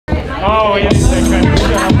Oh, yes.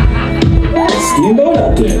 Steamboat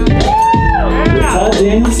Update with Todd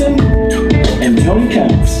Danielson and Tony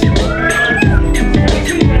Counts.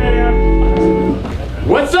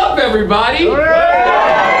 What's up, everybody?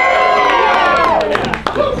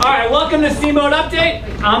 Alright, welcome to Steamboat Update.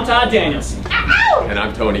 I'm Todd Danielson. And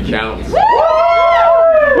I'm Tony Counts.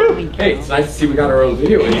 Hey, it's nice to see we got our own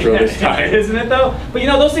video intro this time. Isn't it though? But you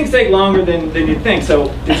know, those things take longer than you'd think,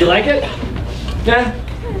 so did you like it? Yeah.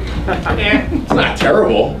 It's not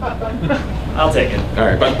terrible. I'll take it.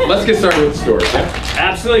 Alright, but let's get started with the story. Yeah?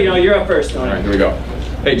 Absolutely, you're up first, Tony. Alright, here we go.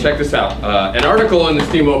 Hey, check this out. An article in the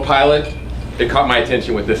Steamboat Pilot, it caught my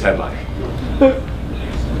attention with this headline.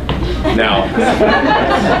 Now,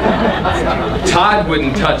 Todd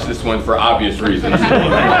wouldn't touch this one for obvious reasons.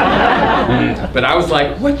 But I was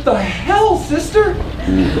like, what the hell, sister?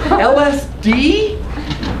 LSD?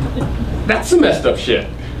 That's some messed up shit.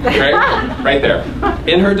 Right there.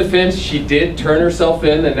 In her defense, she did turn herself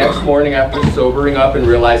in the next morning after sobering up and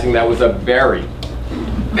realizing that was a very,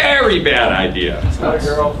 very bad idea.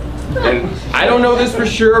 And I don't know this for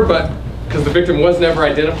sure, but because the victim was never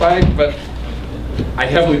identified, but I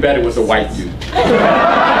heavily bet it was a white dude.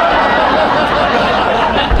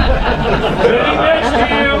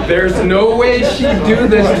 There's no way she'd do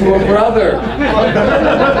this to a brother.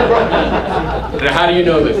 Now, how do you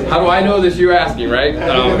know this? How do I know this, you're asking, right?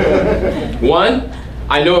 One,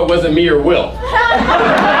 I know it wasn't me or Will.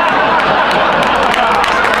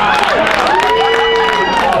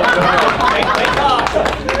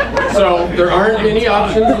 So there aren't many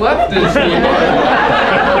options left in Steamboat.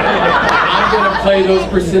 I'm gonna play those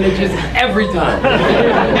percentages every time.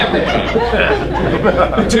 Every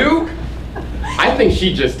time. Two, I think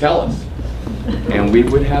she'd just tell us. And we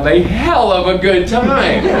would have a hell of a good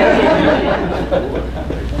time.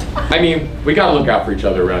 I mean, we gotta look out for each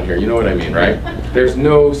other around here, you know what I mean, right? There's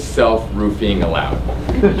no self-roofing allowed.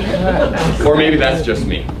 Or maybe that's just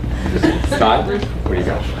me. Todd, what do you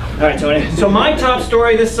got? All right, Tony. So my top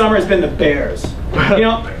story this summer has been the Bears. You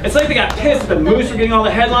know, it's like they got pissed that the Moose were getting all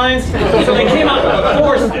the headlines, so they came out and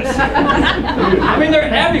forced this. I mean, they're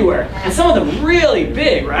everywhere, and some of them really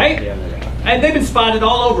big, right? And they've been spotted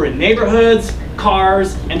all over in neighborhoods,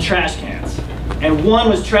 cars, and trash cans. And one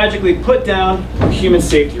was tragically put down for human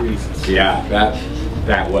safety reasons. Yeah,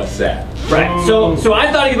 that was sad. Right. So I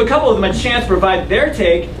thought I'd give a couple of them a chance to provide their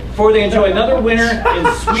take before they enjoy another winter in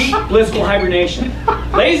sweet, blissful hibernation.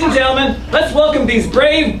 Ladies and gentlemen, let's welcome these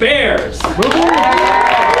brave bears. All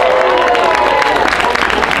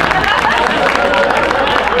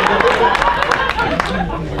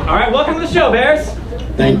right, welcome to the show, bears.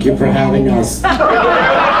 Thank you for having us. Okay,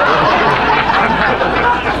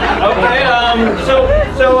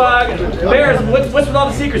 bears, what's with all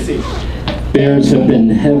the secrecy? Bears have been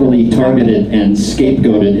heavily targeted and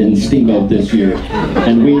scapegoated in Steamboat this year,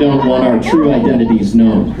 and we don't want our true identities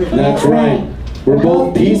known. That's right. We're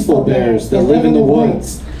both peaceful bears that live in the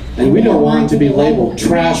woods, and we don't want to be labeled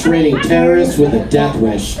trash-raiding terrorists with a death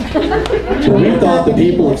wish. But we thought the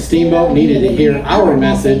people of Steamboat needed to hear our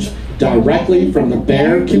message directly from the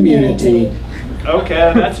bear community.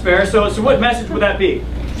 Okay, that's fair. So what message would that be?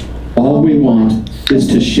 All we want is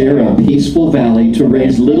to share a peaceful valley to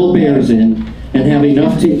raise little bears in and have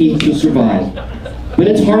enough to eat to survive. But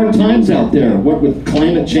it's hard times out there, what with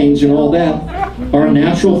climate change and all that. Our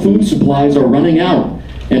natural food supplies are running out,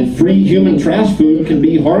 and free human trash food can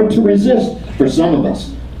be hard to resist for some of us.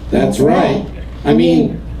 That's right. I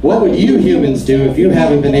mean, what would you humans do if you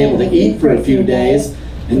haven't been able to eat for a few days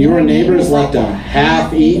and your neighbors left a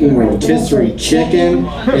half-eaten rotisserie chicken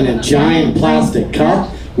in a giant plastic cup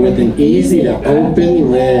with an easy-to-open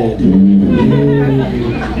lid?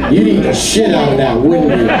 You'd eat the shit out of that, wouldn't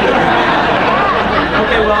you?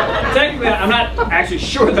 Okay, well, technically, I'm not actually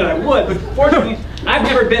sure that I would, but fortunately, I've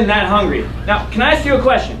never been that hungry. Now, can I ask you a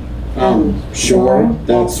question? Sure.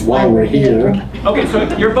 That's why we're here. Okay, so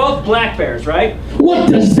you're both black bears, right? What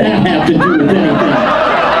does that have to do with anything?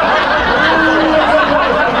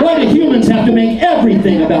 Why do humans have to make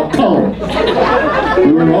everything about color?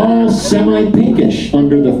 We're all semi-pinkish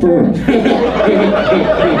under the fur.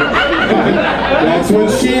 That's what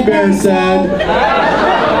She-Bear said.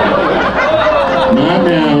 Not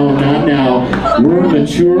now, not now. We're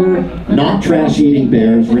mature, not trash-eating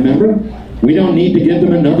bears, remember? We don't need to give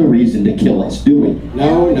them another reason to kill us, do we?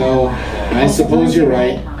 No. I suppose you're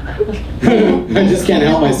right. I just can't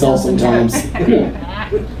help myself sometimes.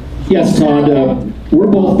 Yes, Todd, we're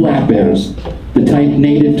both black bears, the type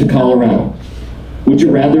native to Colorado. Would you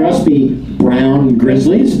rather us be brown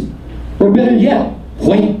grizzlies? Or better yet,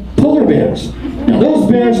 white polar bears? Now those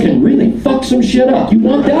bears can really fuck some shit up. You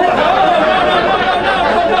want that?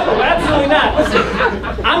 No,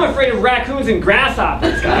 and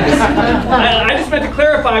grasshoppers, guys. I just meant to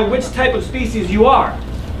clarify which type of species you are.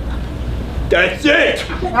 That's it!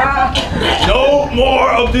 No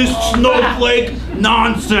more of this snowflake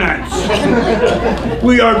nonsense!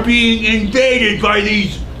 We are being invaded by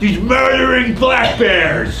these murdering black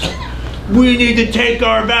bears! We need to take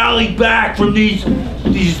our valley back from these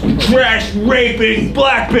trash-raping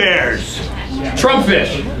black bears!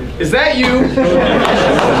 Trumpfish, is that you?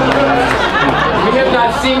 We have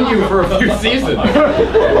not seen you for a few seasons.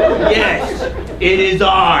 Yes, it is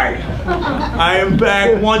I. I am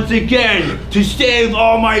back once again to save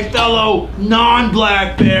all my fellow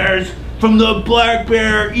non-black bears from the black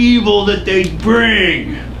bear evil that they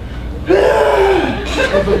bring.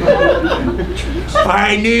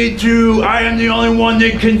 I am the only one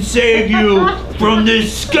that can save you from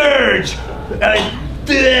this scourge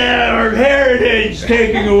our heritage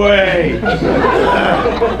taking away. What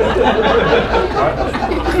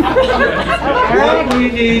we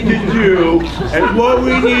need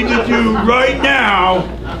to do right now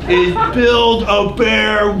is build a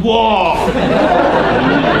bear wall.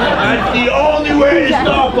 That's the only way to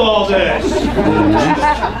stop all this.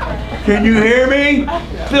 Can you hear me?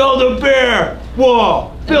 Build a bear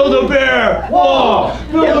wall. Build a bear wall.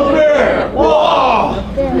 Build a bear wall.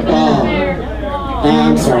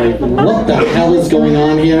 I'm sorry, what the hell is going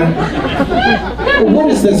on here?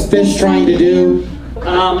 What is this fish trying to do?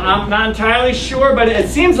 I'm not entirely sure, but it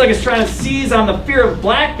seems like it's trying to seize on the fear of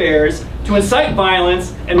black bears to incite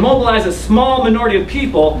violence and mobilize a small minority of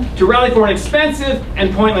people to rally for an expensive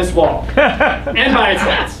and pointless wall. And by its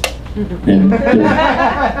heads. And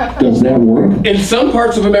does that work? In some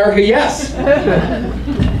parts of America, yes.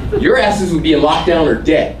 Your asses would be in lockdown or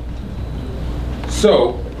dead.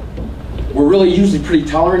 So, we're really usually pretty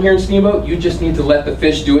tolerant here in Steamboat. You just need to let the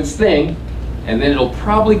fish do its thing, and then it'll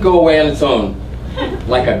probably go away on its own,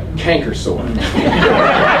 like a canker sore.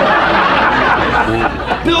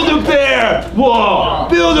 Build a bear wall!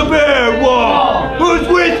 Build a bear wall! Who's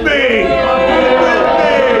with me? Who's with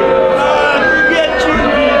me? Forget you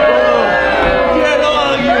people! Get all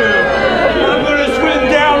of you! I'm gonna swim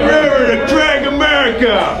downriver to drag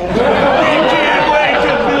America! We can't wait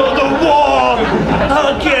to build a wall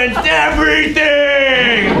against everything!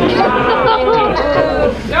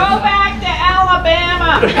 Go back to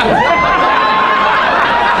Alabama!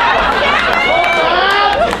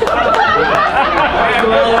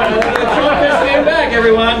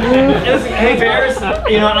 Everyone. Hey Bears,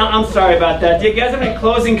 I'm sorry about that. Do you guys have any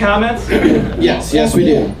closing comments? Yes, we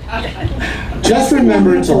do. Just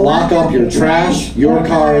remember to lock up your trash, your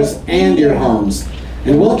cars, and your homes.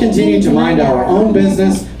 And we'll continue to mind our own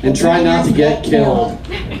business and try not to get killed.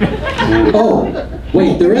 Oh,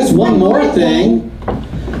 wait, there is one more thing.